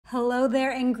Hello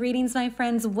there and greetings, my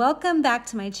friends. Welcome back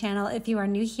to my channel. If you are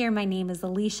new here, my name is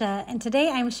Alicia, and today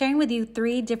I'm sharing with you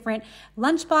 3 different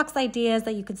lunchbox ideas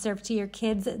that you could serve to your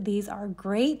kids. These are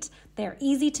great. They're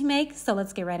easy to make, so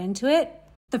let's get right into it.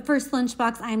 The first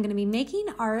lunchbox I'm going to be making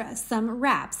are some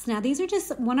wraps. Now, these are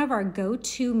just one of our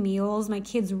go-to meals. My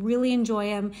kids really enjoy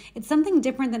them. It's something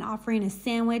different than offering a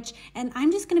sandwich, and I'm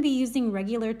just going to be using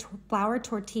regular flour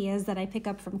tortillas that I pick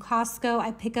up from Costco.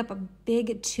 I pick up a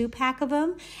big 2-pack of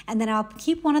them, and then I'll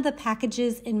keep one of the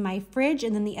packages in my fridge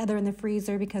and then the other in the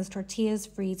freezer because tortillas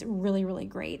freeze really, really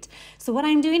great. So what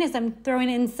I'm doing is I'm throwing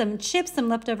in some chips, some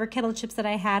leftover kettle chips that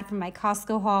I had from my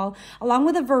Costco haul, along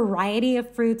with a variety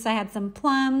of fruits. I had some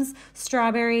plums,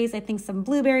 strawberries, I think some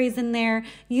blueberries in there,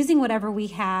 using whatever we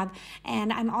have.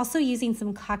 And I'm also using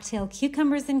some cocktail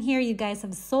cucumbers in here. You guys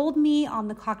have sold me on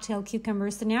the cocktail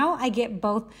cucumbers. So now I get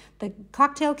both the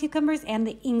cocktail cucumbers and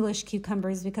the English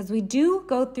cucumbers because we do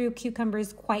go through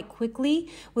cucumbers quite quickly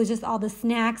with just all the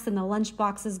snacks and the lunch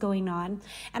boxes going on.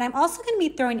 And I'm also going to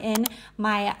be throwing in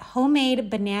my homemade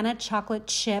banana chocolate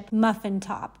chip muffin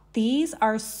top. These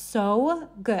are so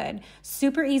good.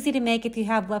 Super easy to make if you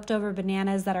have leftover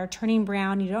bananas that are turning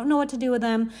brown. You don't know what to do with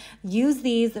them. Use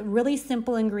these really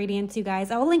simple ingredients, you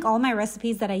guys. I will link all my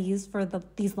recipes that I use for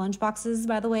these lunch boxes,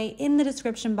 by the way, in the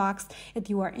description box if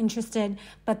you are interested.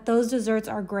 But those desserts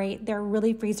are great. They're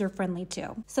really freezer friendly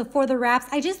too. So for the wraps,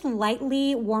 I just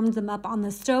lightly warmed them up on the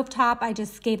stovetop. I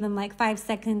just gave them like 5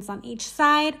 seconds on each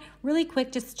side, really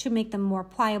quick, just to make them more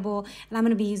pliable. And I'm going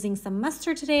to be using some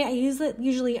mustard today. I use it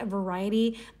usually a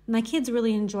variety. My kids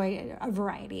really enjoy a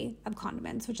variety of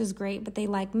condiments, which is great, but they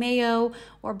like mayo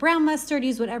or brown mustard.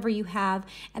 Use whatever you have.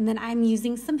 And then I'm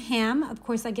using some ham. Of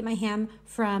course, I get my ham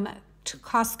from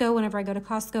Costco whenever I go to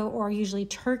Costco, or usually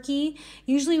turkey.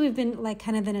 Usually we've been like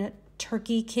kind of in a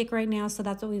turkey kick right now, so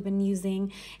that's what we've been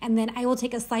using. And then I will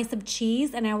take a slice of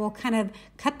cheese and I will kind of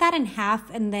cut that in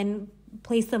half and then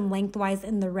place them lengthwise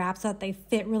in the wrap so that they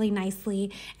fit really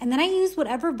nicely. And then I use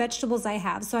whatever vegetables I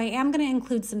have. So I am going to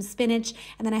include some spinach,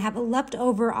 and then I have a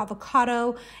leftover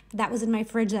avocado that was in my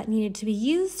fridge that needed to be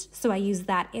used, so I use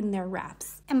that in their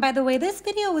wraps. And by the way, this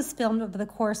video was filmed over the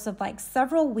course of like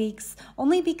several weeks,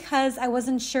 only because I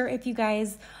wasn't sure if you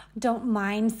guys don't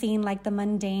mind seeing like the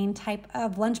mundane type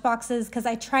of lunch boxes, because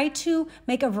I try to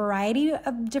make a variety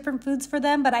of different foods for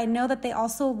them, but I know that they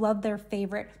also love their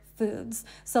favorite foods.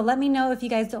 So let me know if you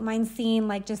guys don't mind seeing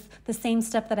like just the same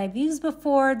stuff that I've used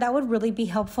before. That would really be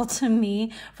helpful to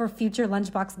me for future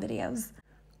lunchbox videos.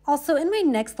 Also, in my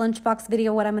next lunchbox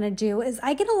video, what I'm going to do is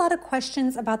I get a lot of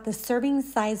questions about the serving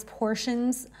size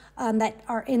portions that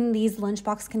are in these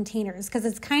lunchbox containers, because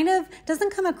it's kind of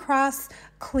doesn't come across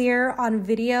clear on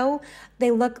video.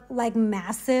 They look like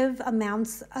massive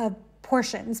amounts of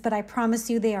portions, but I promise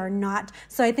you they are not.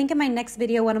 So I think in my next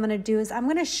video, what I'm going to do is I'm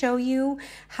going to show you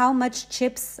how much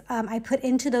chips I put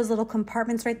into those little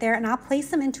compartments right there, and I'll place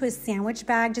them into a sandwich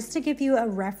bag just to give you a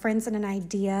reference and an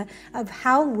idea of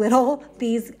how little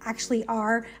these actually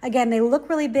are. Again, they look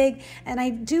really big, and I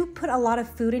do put a lot of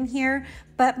food in here,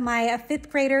 but my 5th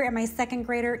grader and my 2nd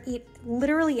grader eat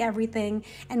literally everything,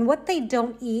 and what they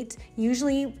don't eat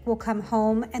usually will come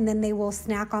home and then they will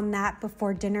snack on that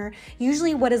before dinner.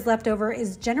 Usually what is left over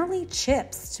is generally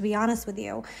chips, to be honest with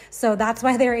you. So that's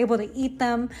why they're able to eat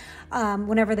them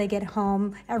whenever they get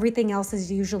home. Everything else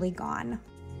is usually gone.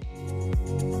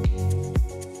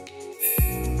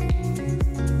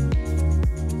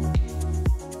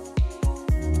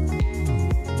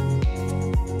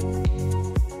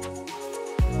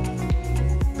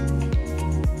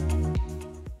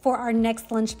 For our next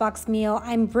lunchbox meal,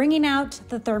 I'm bringing out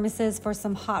the thermoses for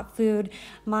some hot food.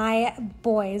 My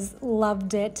boys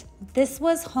loved it. This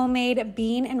was homemade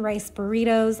bean and rice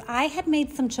burritos. I had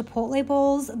made some Chipotle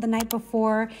bowls the night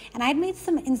before, and I'd made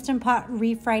some Instant Pot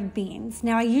refried beans.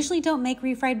 Now, I usually don't make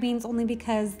refried beans only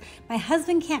because my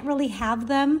husband can't really have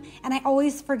them, and I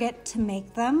always forget to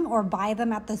make them or buy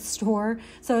them at the store.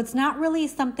 So it's not really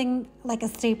something like a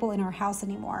staple in our house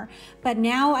anymore. But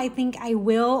now I think I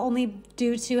will, only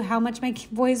due to how much my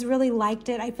boys really liked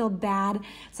it. I feel bad.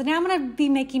 So now I'm going to be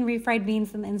making refried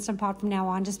beans in the Instant Pot from now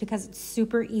on, just because it's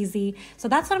super easy. So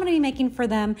that's what I'm going to be making for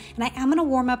them. And I am going to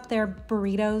warm up their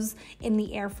burritos in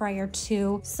the air fryer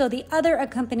too. So the other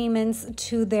accompaniments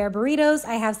to their burritos,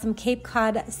 I have some Cape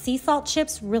Cod sea salt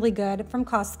chips, really good, from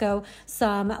Costco.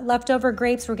 Some leftover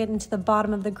grapes. We're getting to the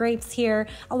bottom of the grapes here,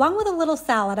 along with a little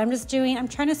salad. I'm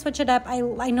trying to switch it up.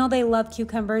 I know they love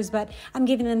cucumbers, but I'm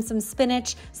giving them some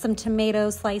spinach, some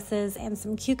tomatoes, slices and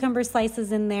some cucumber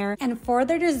slices in there. And for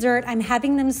their dessert, I'm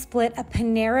having them split a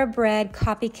Panera Bread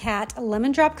copycat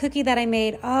lemon drop cookie that I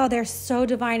made, oh, they're so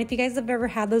divine. If you guys have ever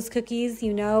had those cookies,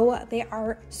 you know they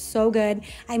are so good.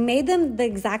 I made them the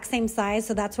exact same size,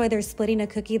 so that's why they're splitting a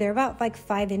cookie. They're about like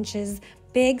 5 inches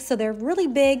big, so they're really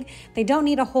big. They don't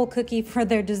need a whole cookie for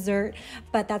their dessert,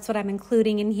 but that's what I'm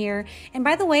including in here. And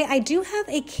by the way, I do have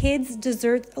a kids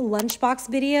dessert lunchbox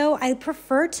video. I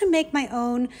prefer to make my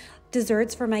own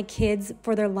desserts for my kids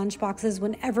for their lunch boxes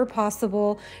whenever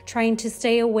possible, trying to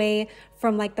stay away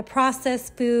from like the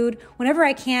processed food whenever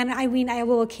I can. I mean, I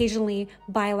will occasionally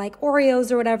buy like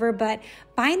Oreos or whatever, but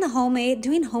buying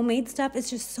doing homemade stuff is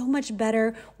just so much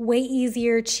better, way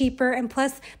easier, cheaper, and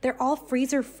plus they're all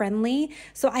freezer friendly.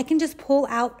 So I can just pull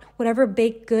out whatever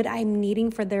baked good I'm needing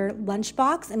for their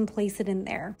lunchbox and place it in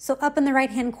there. So up in the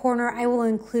right-hand corner, I will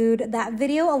include that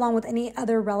video along with any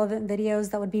other relevant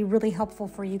videos that would be really helpful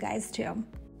for you guys too.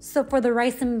 So for the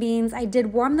rice and beans, I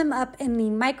did warm them up in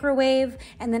the microwave,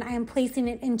 and then I am placing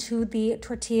it into the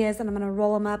tortillas, and I'm gonna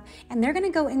roll them up, and they're gonna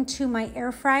go into my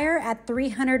air fryer at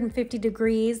 350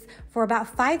 degrees for about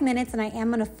 5 minutes, and I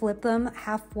am gonna flip them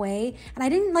halfway. And I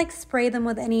didn't like spray them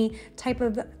with any type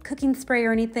of cooking spray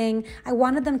or anything. I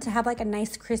wanted them to have like a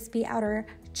nice crispy outer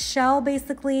shell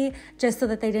basically, just so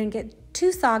that they didn't get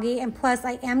too soggy. And plus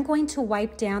I am going to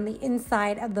wipe down the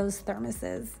inside of those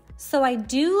thermoses. So I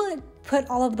do put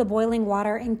all of the boiling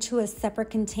water into a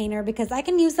separate container because I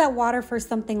can use that water for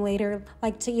something later,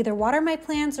 like to either water my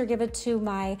plants or give it to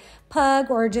my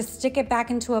pug or just stick it back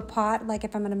into a pot, like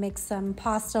if I'm gonna make some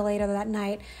pasta later that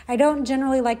night. I don't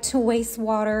generally like to waste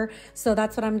water, so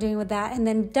that's what I'm doing with that. And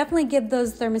then definitely give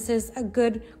those thermoses a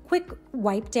good quick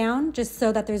wipe down just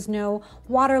so that there's no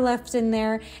water left in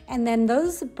there. And then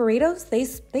those burritos,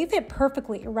 they fit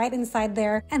perfectly right inside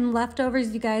there. And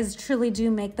leftovers, you guys truly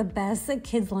do make the best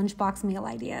kids lunchbox meal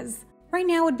ideas. Right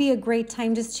now would be a great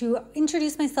time just to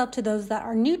introduce myself to those that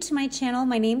are new to my channel.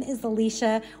 My name is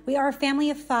Alicia. We are a family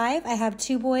of 5. I have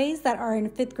 2 boys that are in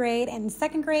 5th grade and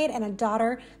 2nd grade, and a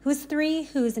daughter who's 3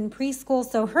 who's in preschool.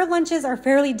 So her lunches are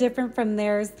fairly different from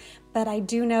theirs, but I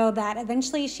do know that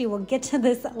eventually she will get to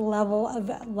this level of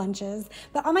lunches.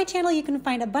 But on my channel, you can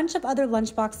find a bunch of other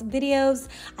lunchbox videos.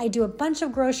 I do a bunch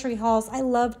of grocery hauls. I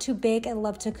love to bake, I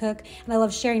love to cook, and I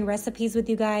love sharing recipes with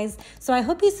you guys. So I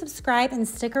hope you subscribe and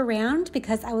stick around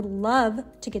because I would love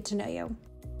to get to know you.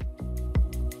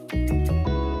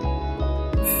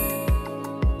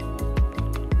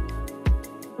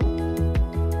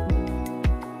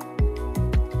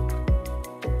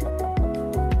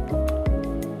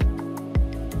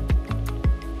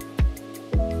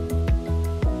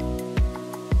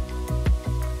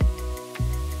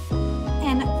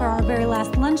 For our very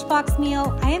last lunchbox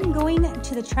meal, I am going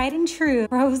to the tried and true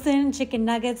frozen chicken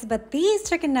nuggets, but these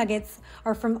chicken nuggets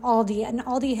are from Aldi, and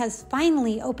Aldi has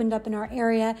finally opened up in our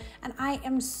area, and I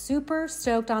am super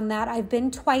stoked on that. I've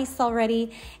been twice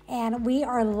already, and we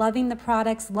are loving the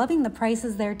products, loving the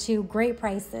prices there too, great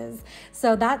prices.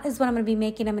 So that is what I'm gonna be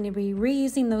making. I'm gonna be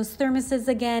reusing those thermoses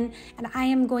again, and I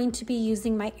am going to be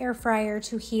using my air fryer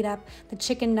to heat up the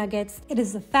chicken nuggets. It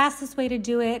is the fastest way to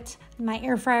do it. My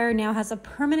air fryer now has a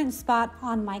permanent spot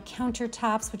on my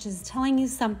countertops, which is telling you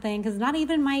something because not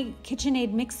even my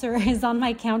KitchenAid mixer is on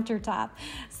my countertop.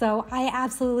 So I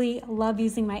absolutely love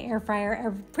using my air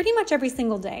fryer pretty much every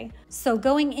single day. So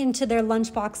going into their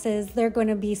lunch boxes, they're going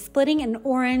to be splitting an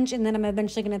orange, and then I'm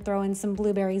eventually going to throw in some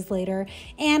blueberries later.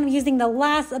 And using the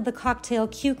last of the cocktail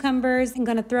cucumbers, I'm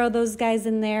going to throw those guys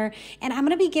in there. And I'm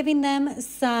going to be giving them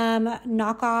some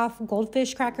knockoff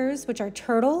goldfish crackers, which are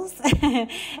turtles.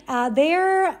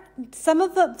 Some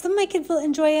of my kids will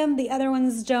enjoy them, the other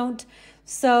ones don't.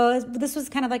 So this was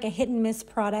kind of like a hit and miss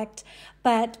product,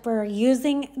 but we're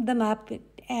using them up,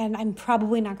 and I'm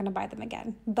probably not going to buy them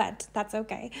again, but that's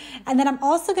okay. And then I'm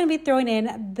also going to be throwing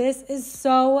in, this is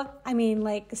so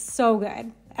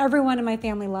good. Everyone in my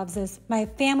family loves this. My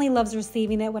family loves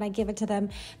receiving it when I give it to them.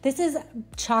 This is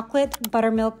chocolate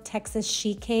buttermilk Texas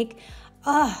sheet cake.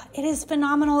 It is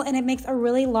phenomenal, and it makes a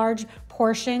really large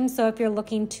portion. So if you're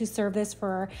looking to serve this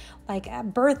for like a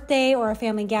birthday or a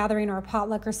family gathering or a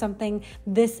potluck or something,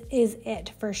 this is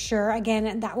it for sure.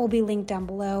 Again, that will be linked down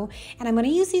below. And I'm going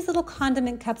to use these little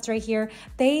condiment cups right here.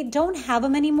 They don't have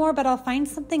them anymore, but I'll find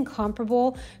something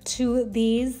comparable to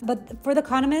these. But for the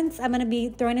condiments, I'm going to be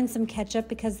throwing in some ketchup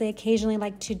because they occasionally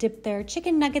like to dip their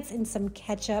chicken nuggets in some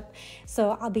ketchup.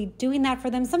 So I'll be doing that for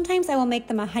them. Sometimes I will make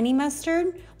them a honey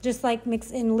mustard, just like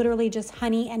mix in literally just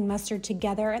honey and mustard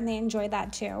together, and they enjoy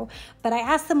that too. But I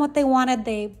asked them what they wanted.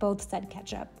 They both said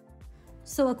ketchup.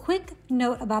 So a quick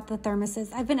note about the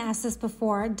thermoses. I've been asked this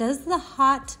before. Does the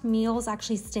hot meals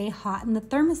actually stay hot in the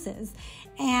thermoses?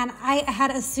 And I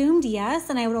had assumed yes,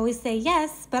 and I would always say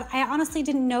yes, but I honestly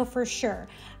didn't know for sure.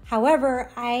 However,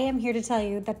 I am here to tell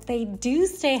you that they do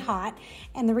stay hot.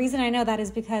 And the reason I know that is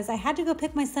because I had to go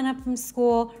pick my son up from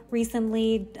school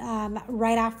recently,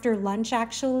 right after lunch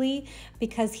actually,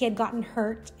 because he had gotten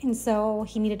hurt and so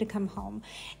he needed to come home.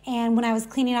 And when I was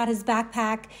cleaning out his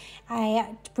backpack,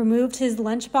 I removed his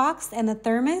lunchbox and the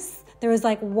thermos. There was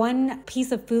like one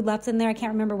piece of food left in there. I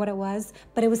can't remember what it was,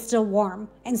 but it was still warm.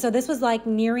 And so this was like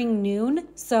nearing noon.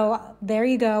 So there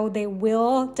you go. They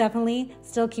will definitely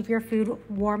still keep your food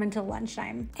warm until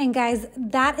lunchtime. And guys,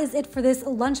 that is it for this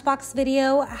lunchbox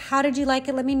video. How did you like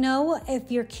it? Let me know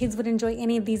if your kids would enjoy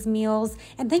any of these meals.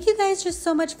 And thank you guys just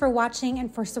so much for watching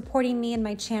and for supporting me and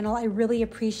my channel. I really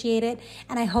appreciate it.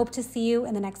 And I hope to see you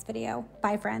in the next video.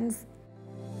 Bye, friends.